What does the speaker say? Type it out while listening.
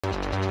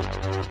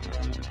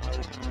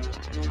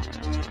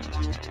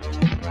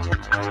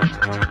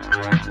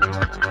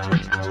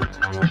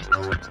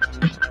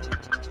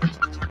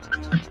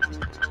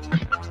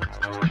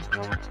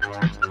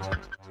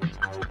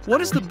What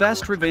is the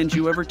best revenge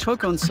you ever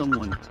took on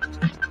someone?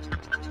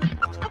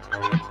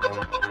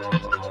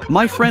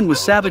 My friend was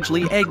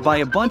savagely egged by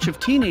a bunch of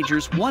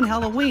teenagers one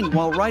Halloween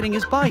while riding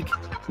his bike.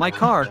 My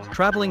car,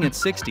 traveling at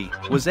 60,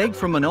 was egged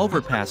from an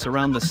overpass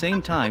around the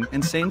same time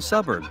and same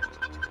suburb.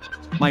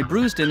 My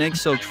bruised and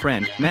egg-soaked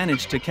friend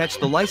managed to catch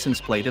the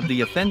license plate of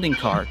the offending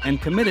car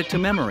and commit it to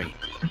memory.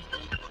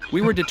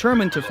 We were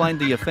determined to find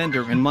the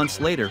offender, and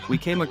months later we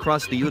came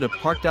across the Uta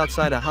parked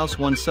outside a house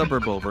one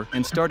suburb over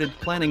and started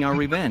planning our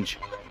revenge.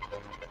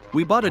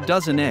 We bought a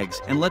dozen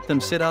eggs and let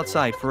them sit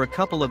outside for a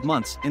couple of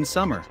months in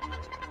summer.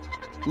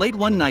 Late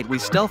one night we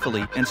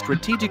stealthily and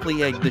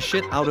strategically egged the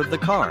shit out of the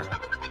car.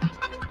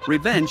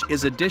 Revenge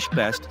is a dish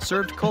best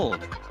served cold.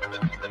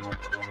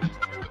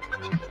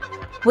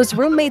 Was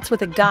roommates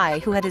with a guy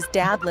who had his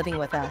dad living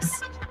with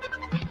us.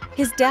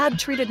 His dad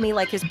treated me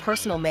like his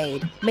personal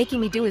maid,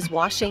 making me do his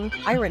washing,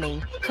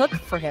 ironing, cook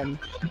for him.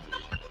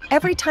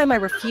 Every time I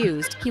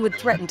refused, he would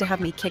threaten to have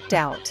me kicked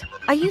out.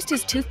 I used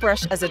his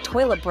toothbrush as a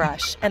toilet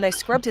brush, and I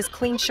scrubbed his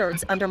clean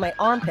shirts under my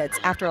armpits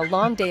after a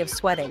long day of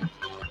sweating.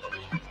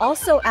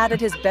 Also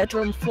added his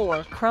bedroom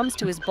floor crumbs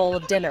to his bowl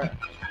of dinner.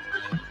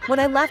 When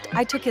I left,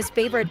 I took his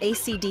favorite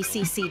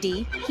AC/DC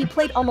CD he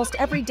played almost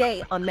every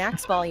day on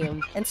max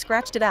volume and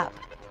scratched it up.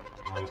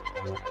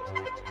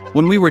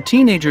 When we were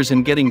teenagers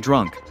and getting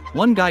drunk,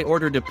 one guy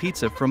ordered a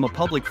pizza from a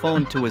public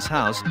phone to his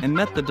house and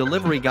met the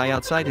delivery guy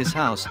outside his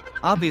house.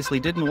 Obviously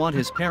didn't want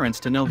his parents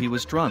to know he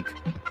was drunk.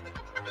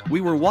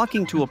 We were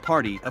walking to a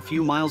party a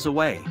few miles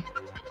away.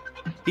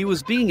 He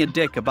was being a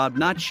dick about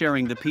not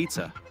sharing the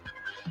pizza.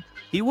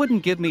 He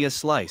wouldn't give me a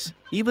slice,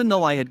 even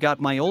though I had got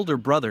my older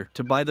brother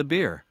to buy the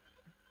beer.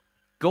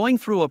 Going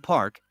through a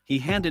park, he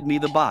handed me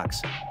the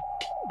box.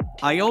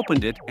 I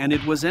opened it and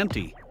it was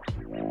empty.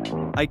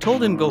 I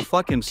told him go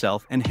fuck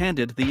himself and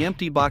handed the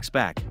empty box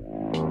back.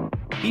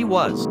 He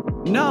was,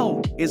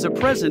 "No, is a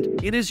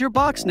present, it is your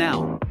box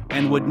now,"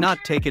 and would not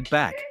take it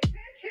back.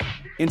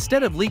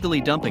 Instead of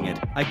legally dumping it,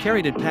 I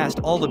carried it past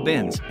all the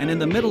bins and in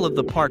the middle of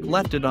the park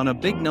left it on a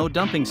big no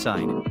dumping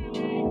sign.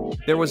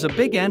 There was a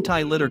big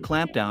anti-litter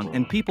clampdown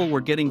and people were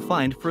getting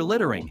fined for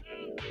littering.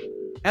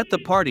 At the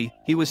party,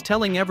 he was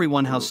telling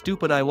everyone how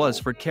stupid I was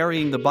for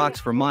carrying the box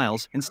for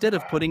miles instead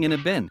of putting in a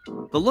bin.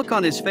 The look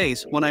on his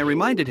face when I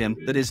reminded him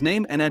that his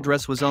name and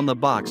address was on the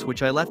box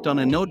which I left on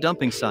a no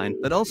dumping sign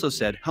that also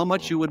said how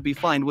much you would be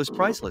fined was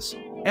priceless.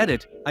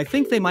 Edit, I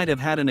think they might have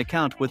had an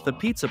account with the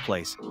pizza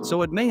place,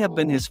 so it may have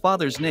been his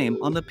father's name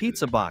on the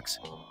pizza box.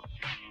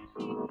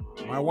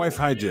 My wife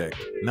hijacked,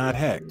 not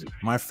hacked,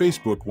 my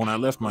Facebook when I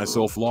left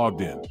myself logged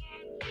in.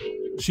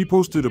 She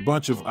posted a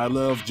bunch of I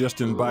love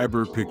Justin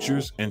Bieber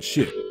pictures and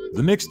shit.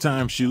 The next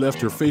time she left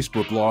her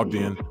Facebook logged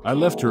in, I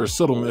left her a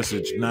subtle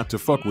message not to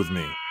fuck with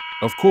me.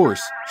 Of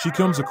course, she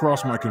comes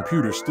across my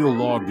computer still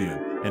logged in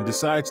and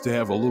decides to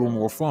have a little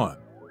more fun.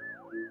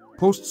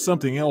 Posts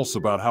something else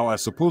about how I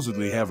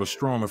supposedly have a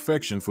strong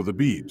affection for the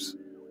Biebs.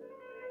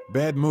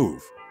 Bad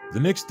move. The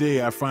next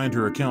day I find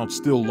her account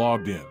still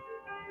logged in.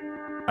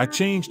 I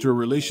changed her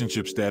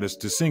relationship status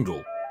to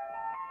single.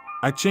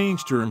 I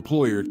changed her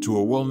employer to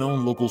a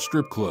well-known local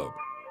strip club.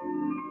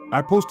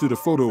 I posted a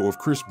photo of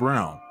Chris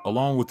Brown,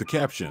 along with the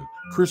caption,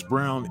 "Chris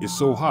Brown is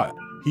so hot,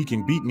 he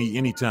can beat me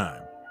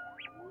anytime."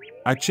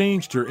 I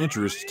changed her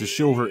interests to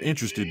show her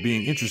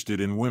being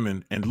interested in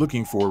women and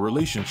looking for a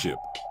relationship.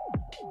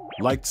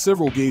 Liked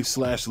several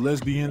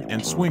gay/lesbian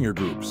and swinger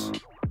groups.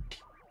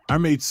 I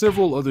made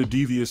several other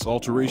devious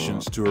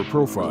alterations to her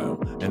profile,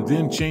 and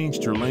then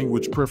changed her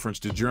language preference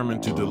to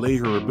German to delay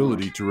her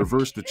ability to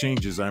reverse the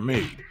changes I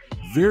made.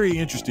 Very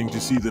interesting to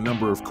see the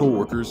number of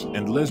coworkers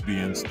and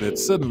lesbians that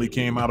suddenly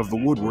came out of the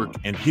woodwork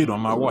and hit on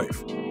my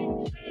wife.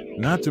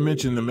 Not to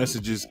mention the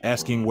messages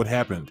asking what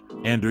happened,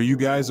 and "Are you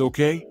guys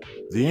okay?"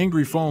 The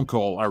angry phone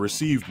call I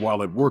received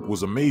while at work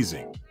was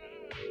amazing.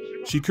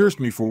 She cursed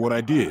me for what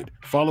I did,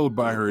 followed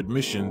by her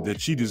admission that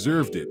she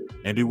deserved it,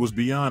 and it was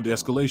beyond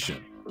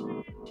escalation.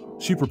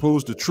 She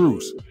proposed a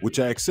truce, which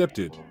I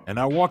accepted, and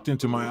I walked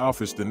into my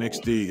office the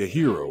next day a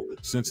hero,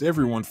 since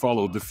everyone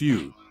followed the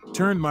feud.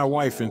 Turned my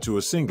wife into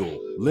a single,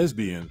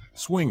 lesbian,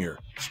 swinger,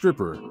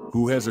 stripper,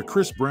 who has a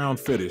Chris Brown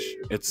fetish,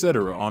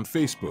 etc. on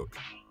Facebook.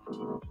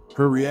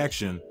 Her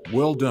reaction,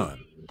 well done.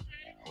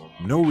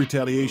 No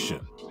retaliation.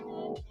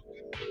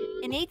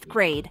 In 8th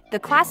grade, the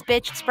class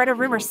bitch spread a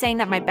rumor saying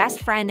that my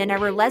best friend and I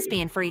were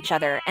lesbian for each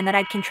other and that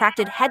I'd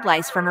contracted head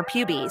lice from her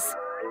pubes.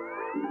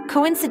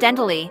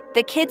 Coincidentally,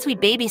 the kids we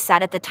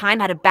babysat at the time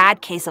had a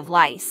bad case of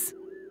lice.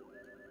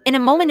 In a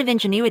moment of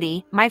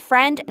ingenuity, my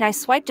friend and I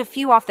swiped a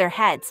few off their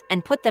heads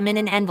and put them in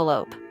an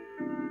envelope.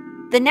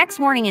 The next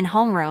morning in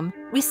homeroom,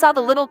 we saw the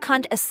little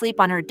cunt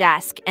asleep on her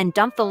desk and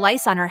dumped the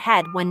lice on her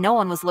head when no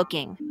one was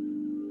looking.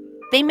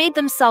 They made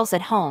themselves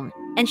at home,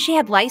 and she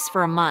had lice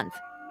for a month.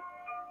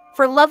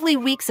 For lovely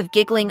weeks of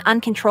giggling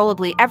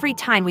uncontrollably every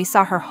time we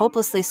saw her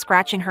hopelessly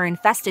scratching her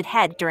infested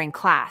head during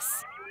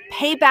class.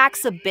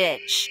 Payback's a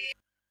bitch.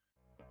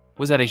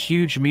 Was at a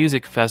huge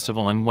music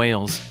festival in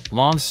Wales.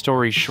 Long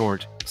story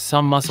short,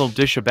 some muscle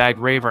douchebag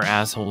raver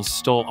assholes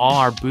stole all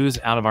our booze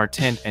out of our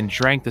tent and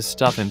drank the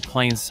stuff in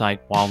plain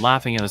sight while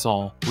laughing at us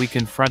all. We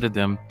confronted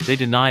them, they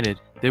denied it.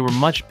 They were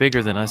much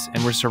bigger than us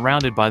and were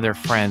surrounded by their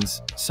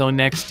friends. So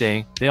next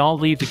day, they all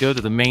leave to go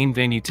to the main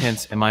venue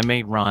tents and my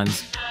mate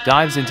runs,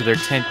 dives into their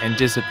tent and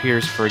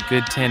disappears for a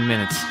good 10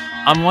 minutes.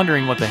 I'm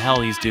wondering what the hell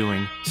he's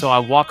doing, so I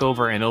walk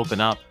over and open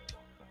up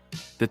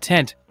the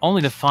tent,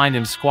 only to find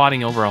him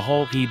squatting over a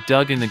hole he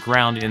dug in the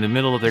ground in the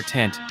middle of their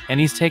tent, and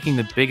he's taking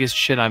the biggest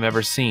shit I've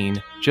ever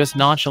seen, just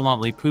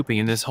nonchalantly pooping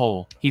in this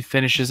hole. He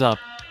finishes up,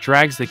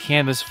 drags the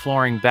canvas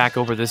flooring back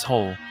over this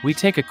hole. We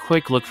take a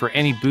quick look for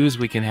any booze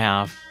we can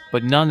have,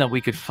 but none that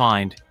we could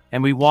find,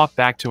 and we walk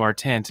back to our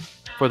tent.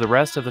 For the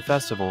rest of the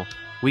festival,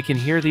 we can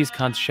hear these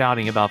cunts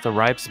shouting about the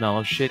ripe smell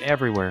of shit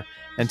everywhere,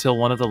 until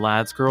one of the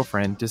lads'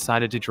 girlfriend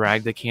decided to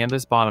drag the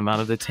canvas bottom out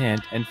of the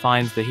tent and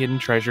finds the hidden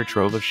treasure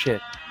trove of shit.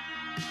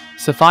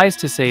 Suffice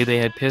to say they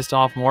had pissed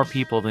off more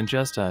people than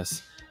just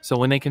us, so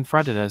when they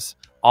confronted us,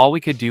 all we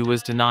could do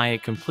was deny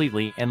it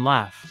completely and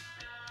laugh.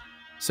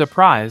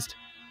 Surprised,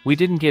 we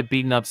didn't get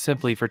beaten up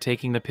simply for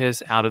taking the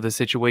piss out of the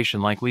situation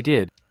like we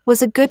did.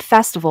 Was a good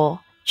festival.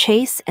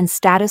 Chase and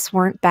Status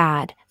weren't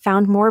bad.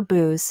 Found more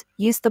booze.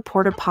 Used the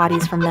porta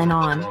potties from then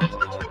on.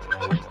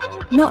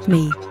 Not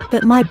me,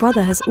 but my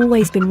brother has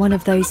always been one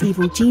of those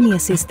evil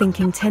geniuses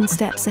thinking 10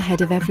 steps ahead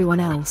of everyone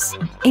else.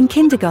 In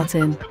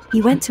kindergarten, he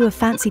went to a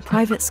fancy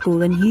private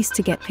school and used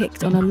to get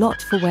picked on a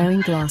lot for wearing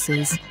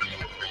glasses.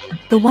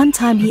 The one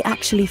time he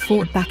actually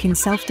fought back in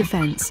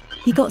self-defense,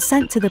 he got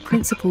sent to the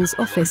principal's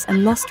office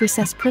and lost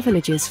recess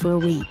privileges for a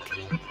week.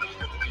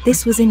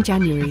 This was in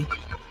January.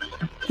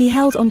 He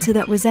held onto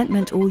that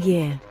resentment all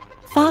year.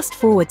 Fast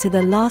forward to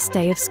the last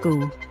day of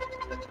school.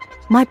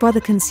 My brother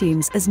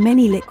consumes as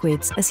many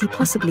liquids as he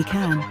possibly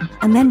can,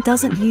 and then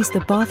doesn't use the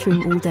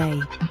bathroom all day.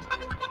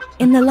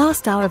 In the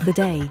last hour of the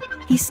day,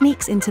 he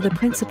sneaks into the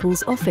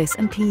principal's office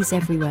and pees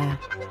everywhere.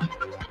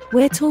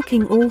 We're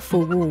talking all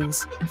four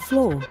walls,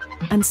 floor,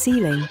 and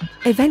ceiling.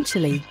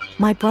 Eventually,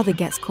 my brother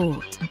gets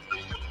caught.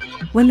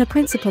 When the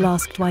principal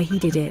asked why he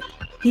did it,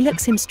 he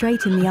looks him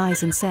straight in the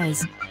eyes and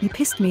says, "You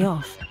pissed me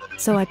off,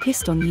 so I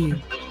pissed on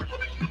you."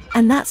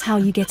 And that's how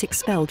you get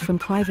expelled from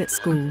private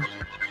school.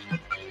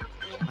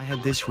 I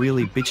had this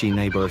really bitchy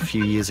neighbor a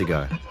few years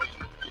ago.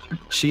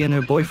 She and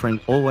her boyfriend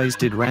always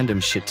did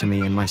random shit to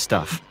me and my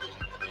stuff.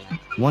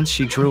 Once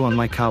she drew on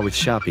my car with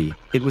Sharpie,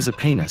 it was a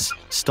penis,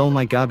 stole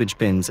my garbage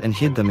bins and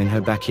hid them in her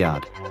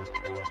backyard.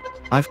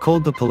 I've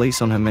called the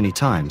police on her many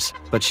times,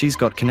 but she's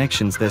got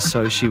connections there,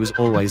 so she was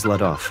always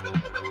let off.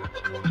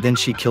 Then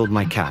she killed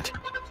my cat.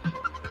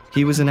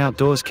 He was an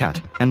outdoors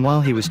cat, and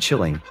while he was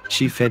chilling,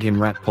 she fed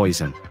him rat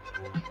poison.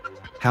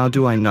 How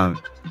do I know?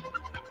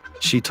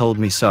 She told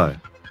me so.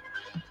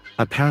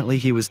 Apparently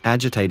he was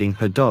agitating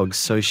her dogs,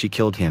 so she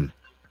killed him.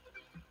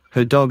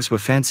 Her dogs were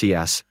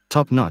fancy-ass,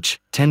 top-notch,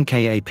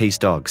 10K a piece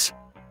dogs.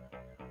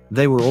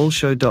 They were all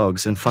show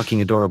dogs and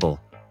fucking adorable.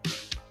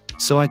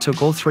 So I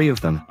took all three of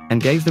them,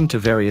 and gave them to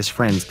various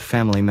friends,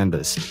 family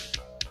members.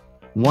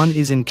 One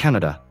is in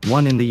Canada,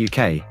 one in the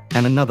UK,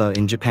 and another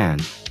in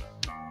Japan.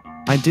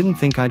 I didn't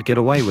think I'd get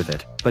away with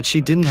it, but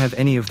she didn't have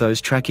any of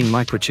those tracking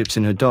microchips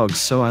in her dogs,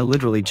 so I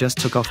literally just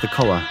took off the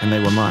collar and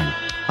they were mine.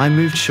 I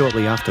moved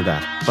shortly after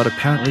that, but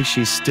apparently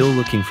she's still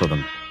looking for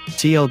them.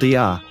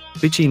 TLDR,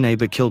 bitchy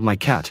neighbor killed my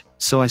cat,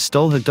 so I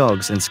stole her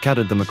dogs and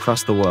scattered them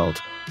across the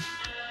world.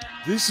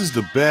 This is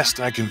the best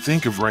I can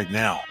think of right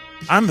now.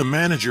 I'm the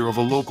manager of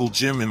a local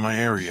gym in my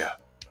area.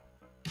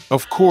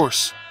 Of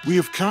course, we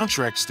have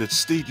contracts that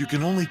state you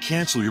can only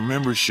cancel your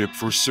membership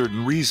for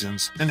certain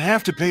reasons and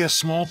have to pay a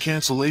small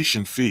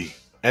cancellation fee.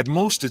 At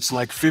most it's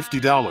like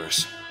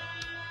 $50.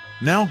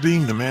 Now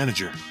being the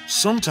manager,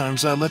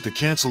 sometimes I let the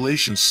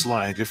cancellations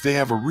slide if they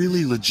have a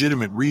really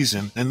legitimate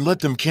reason and let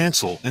them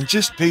cancel and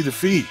just pay the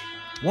fee.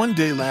 One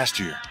day last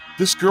year,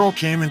 this girl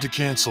came in to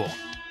cancel.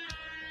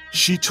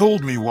 She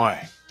told me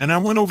why, and I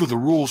went over the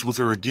rules with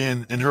her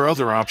again and her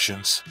other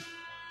options.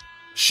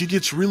 She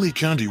gets really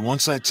cunty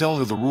once I tell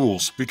her the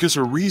rules because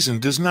her reason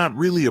does not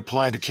really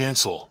apply to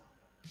cancel.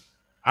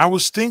 I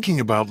was thinking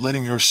about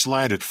letting her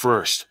slide at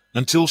first,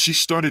 until she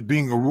started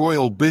being a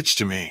royal bitch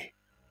to me.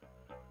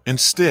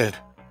 Instead,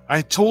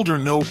 I told her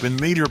nope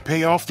and made her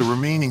pay off the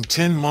remaining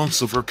 10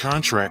 months of her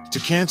contract to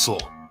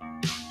cancel.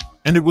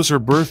 And it was her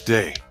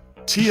birthday.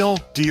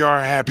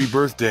 TLDR, happy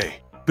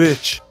birthday,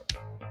 bitch.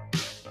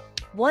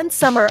 One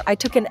summer, I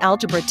took an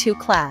Algebra 2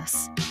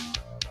 class.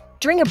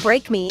 During a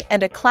break, me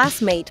and a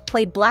classmate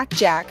played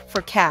blackjack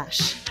for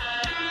cash.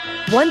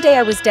 One day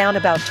I was down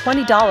about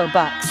 $20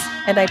 bucks,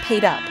 and I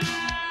paid up.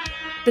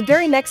 The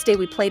very next day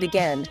we played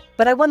again,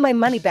 but I won my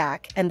money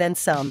back and then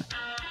some.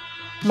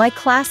 My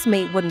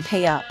classmate wouldn't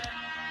pay up.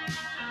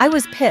 I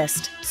was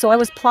pissed, so I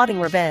was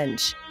plotting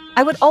revenge.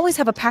 I would always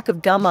have a pack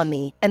of gum on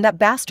me, and that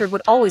bastard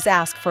would always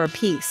ask for a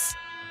piece.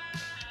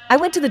 I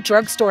went to the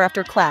drugstore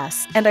after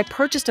class, and I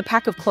purchased a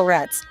pack of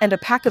Clorettes and a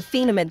pack of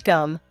Phenamid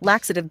gum,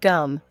 laxative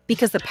gum,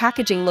 because the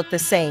packaging looked the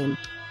same.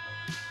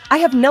 I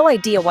have no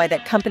idea why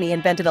that company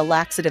invented a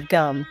laxative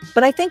gum,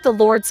 but I thank the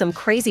Lord some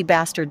crazy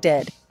bastard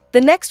did.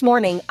 The next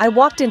morning, I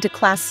walked into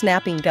class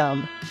snapping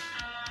gum.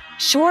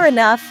 Sure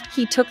enough,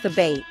 he took the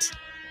bait.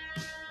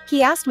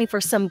 He asked me for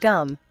some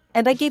gum,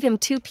 and I gave him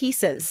 2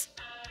 pieces.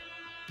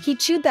 He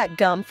chewed that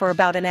gum for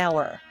about an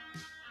hour.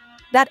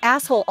 That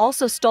asshole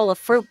also stole a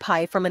fruit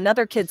pie from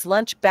another kid's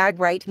lunch bag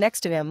right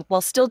next to him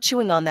while still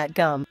chewing on that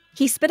gum.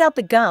 He spit out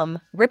the gum,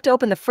 ripped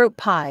open the fruit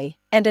pie,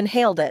 and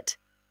inhaled it.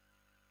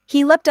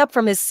 He leapt up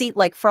from his seat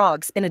like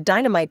frogs in a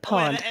dynamite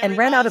pond and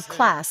ran out of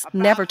class,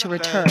 never to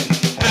return. Better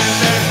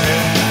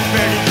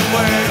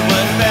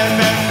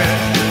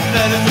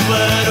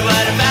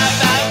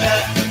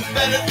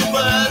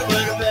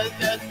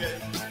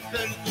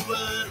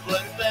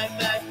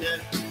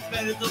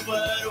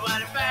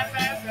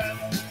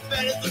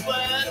the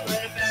word,